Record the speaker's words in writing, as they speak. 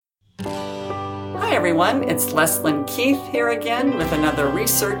Hi everyone, it's Leslyn Keith here again with another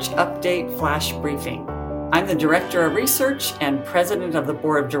Research Update Flash Briefing. I'm the Director of Research and President of the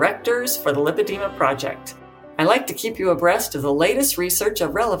Board of Directors for the Lipedema Project. I like to keep you abreast of the latest research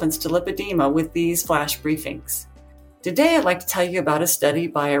of relevance to lipedema with these flash briefings. Today I'd like to tell you about a study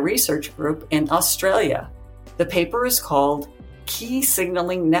by a research group in Australia. The paper is called Key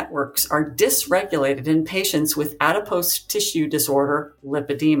Signaling Networks Are Dysregulated in Patients with Adipose Tissue Disorder,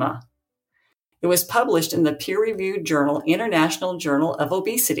 Lipedema. It was published in the peer-reviewed journal International Journal of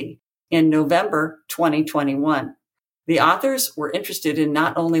Obesity in November 2021. The authors were interested in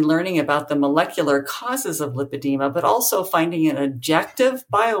not only learning about the molecular causes of lipedema, but also finding an objective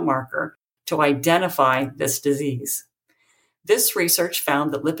biomarker to identify this disease. This research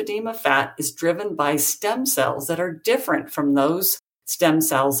found that lipedema fat is driven by stem cells that are different from those stem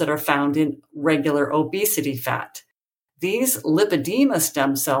cells that are found in regular obesity fat. These lipedema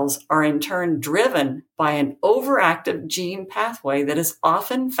stem cells are in turn driven by an overactive gene pathway that is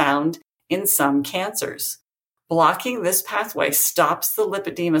often found in some cancers. Blocking this pathway stops the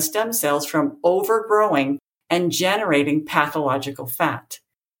lipedema stem cells from overgrowing and generating pathological fat.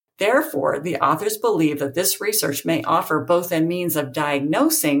 Therefore, the authors believe that this research may offer both a means of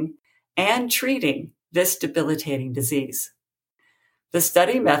diagnosing and treating this debilitating disease. The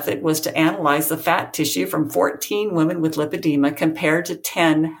study method was to analyze the fat tissue from 14 women with lipedema compared to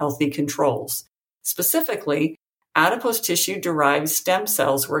 10 healthy controls. Specifically, adipose tissue-derived stem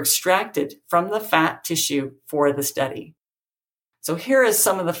cells were extracted from the fat tissue for the study. So here is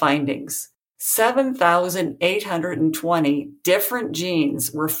some of the findings. 7,820 different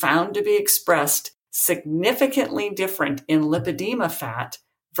genes were found to be expressed significantly different in lipedema fat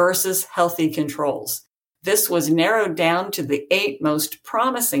versus healthy controls. This was narrowed down to the 8 most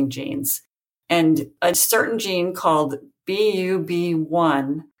promising genes, and a certain gene called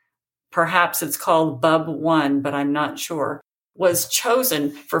BUB1, perhaps it's called BUB1, but I'm not sure, was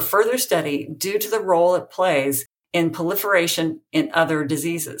chosen for further study due to the role it plays in proliferation in other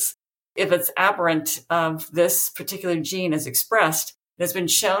diseases. If it's aberrant of this particular gene is expressed, it has been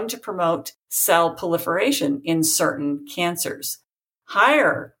shown to promote cell proliferation in certain cancers.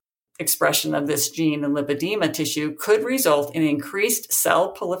 Higher expression of this gene in lipedema tissue could result in increased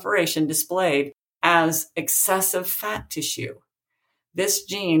cell proliferation displayed as excessive fat tissue. This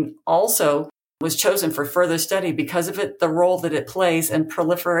gene also was chosen for further study because of the role that it plays in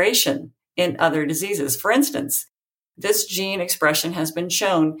proliferation in other diseases. For instance, this gene expression has been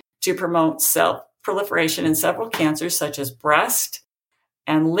shown to promote cell proliferation in several cancers such as breast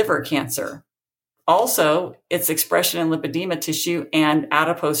and liver cancer. Also, its expression in lipedema tissue and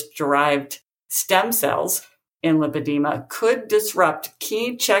adipose-derived stem cells in lipedema could disrupt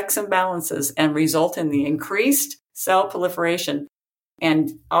key checks and balances and result in the increased cell proliferation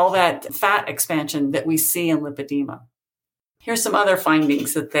and all that fat expansion that we see in lipedema. Here's some other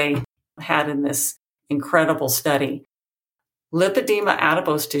findings that they had in this incredible study. Lipedema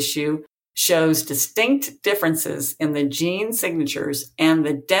adipose tissue shows distinct differences in the gene signatures and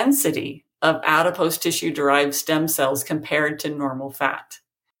the density of adipose tissue-derived stem cells compared to normal fat.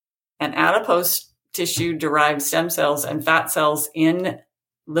 And adipose tissue-derived stem cells and fat cells in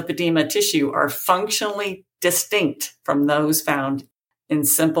lipedema tissue are functionally distinct from those found in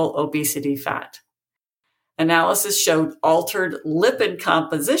simple obesity fat. Analysis showed altered lipid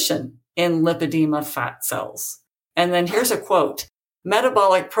composition in lipedema fat cells. And then here's a quote.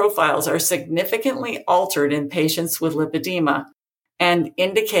 Metabolic profiles are significantly altered in patients with lipedema and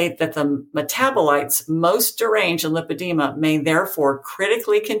indicate that the metabolites most deranged in lipedema may therefore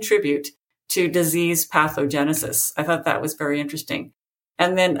critically contribute to disease pathogenesis. I thought that was very interesting.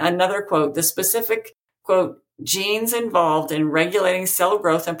 And then another quote, the specific, quote, genes involved in regulating cell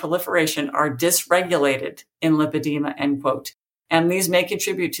growth and proliferation are dysregulated in lipedema, end quote. And these may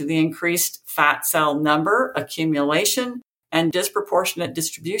contribute to the increased fat cell number, accumulation, and disproportionate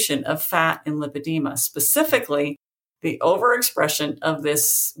distribution of fat in lipedema. Specifically, the overexpression of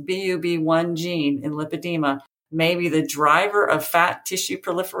this BUB1 gene in lipedema may be the driver of fat tissue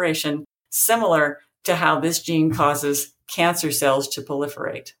proliferation, similar to how this gene causes cancer cells to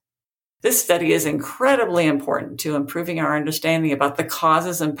proliferate. This study is incredibly important to improving our understanding about the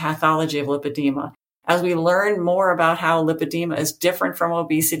causes and pathology of lipedema. As we learn more about how lipedema is different from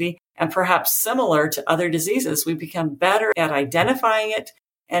obesity and perhaps similar to other diseases, we become better at identifying it,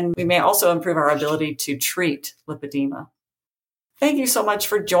 and we may also improve our ability to treat lipedema. Thank you so much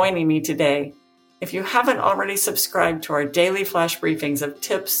for joining me today. If you haven't already subscribed to our daily flash briefings of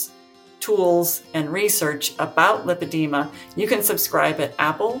tips, tools, and research about lipedema, you can subscribe at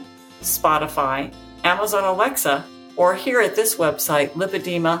Apple, Spotify, Amazon Alexa, or here at this website,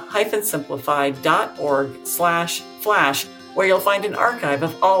 lipedema-simplified.org/flash, where you'll find an archive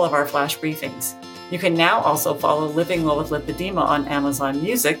of all of our flash briefings. You can now also follow Living Well with Lipedema on Amazon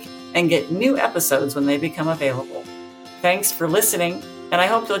Music and get new episodes when they become available. Thanks for listening, and I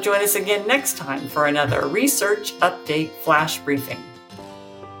hope you'll join us again next time for another Research Update Flash Briefing.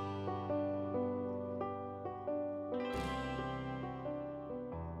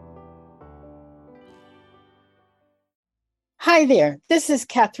 Hi there, this is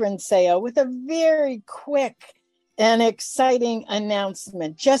Catherine Sayo with a very quick and exciting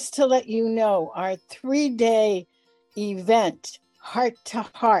announcement. Just to let you know, our 3-day event, Heart to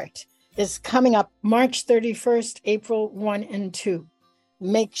Heart, is coming up March 31st, April 1 and 2.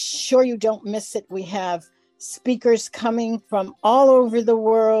 Make sure you don't miss it. We have speakers coming from all over the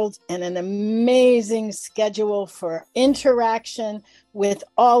world and an amazing schedule for interaction with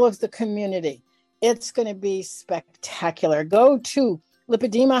all of the community. It's going to be spectacular. Go to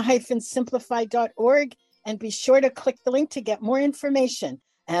lipedema-simplified.org and be sure to click the link to get more information.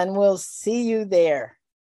 And we'll see you there.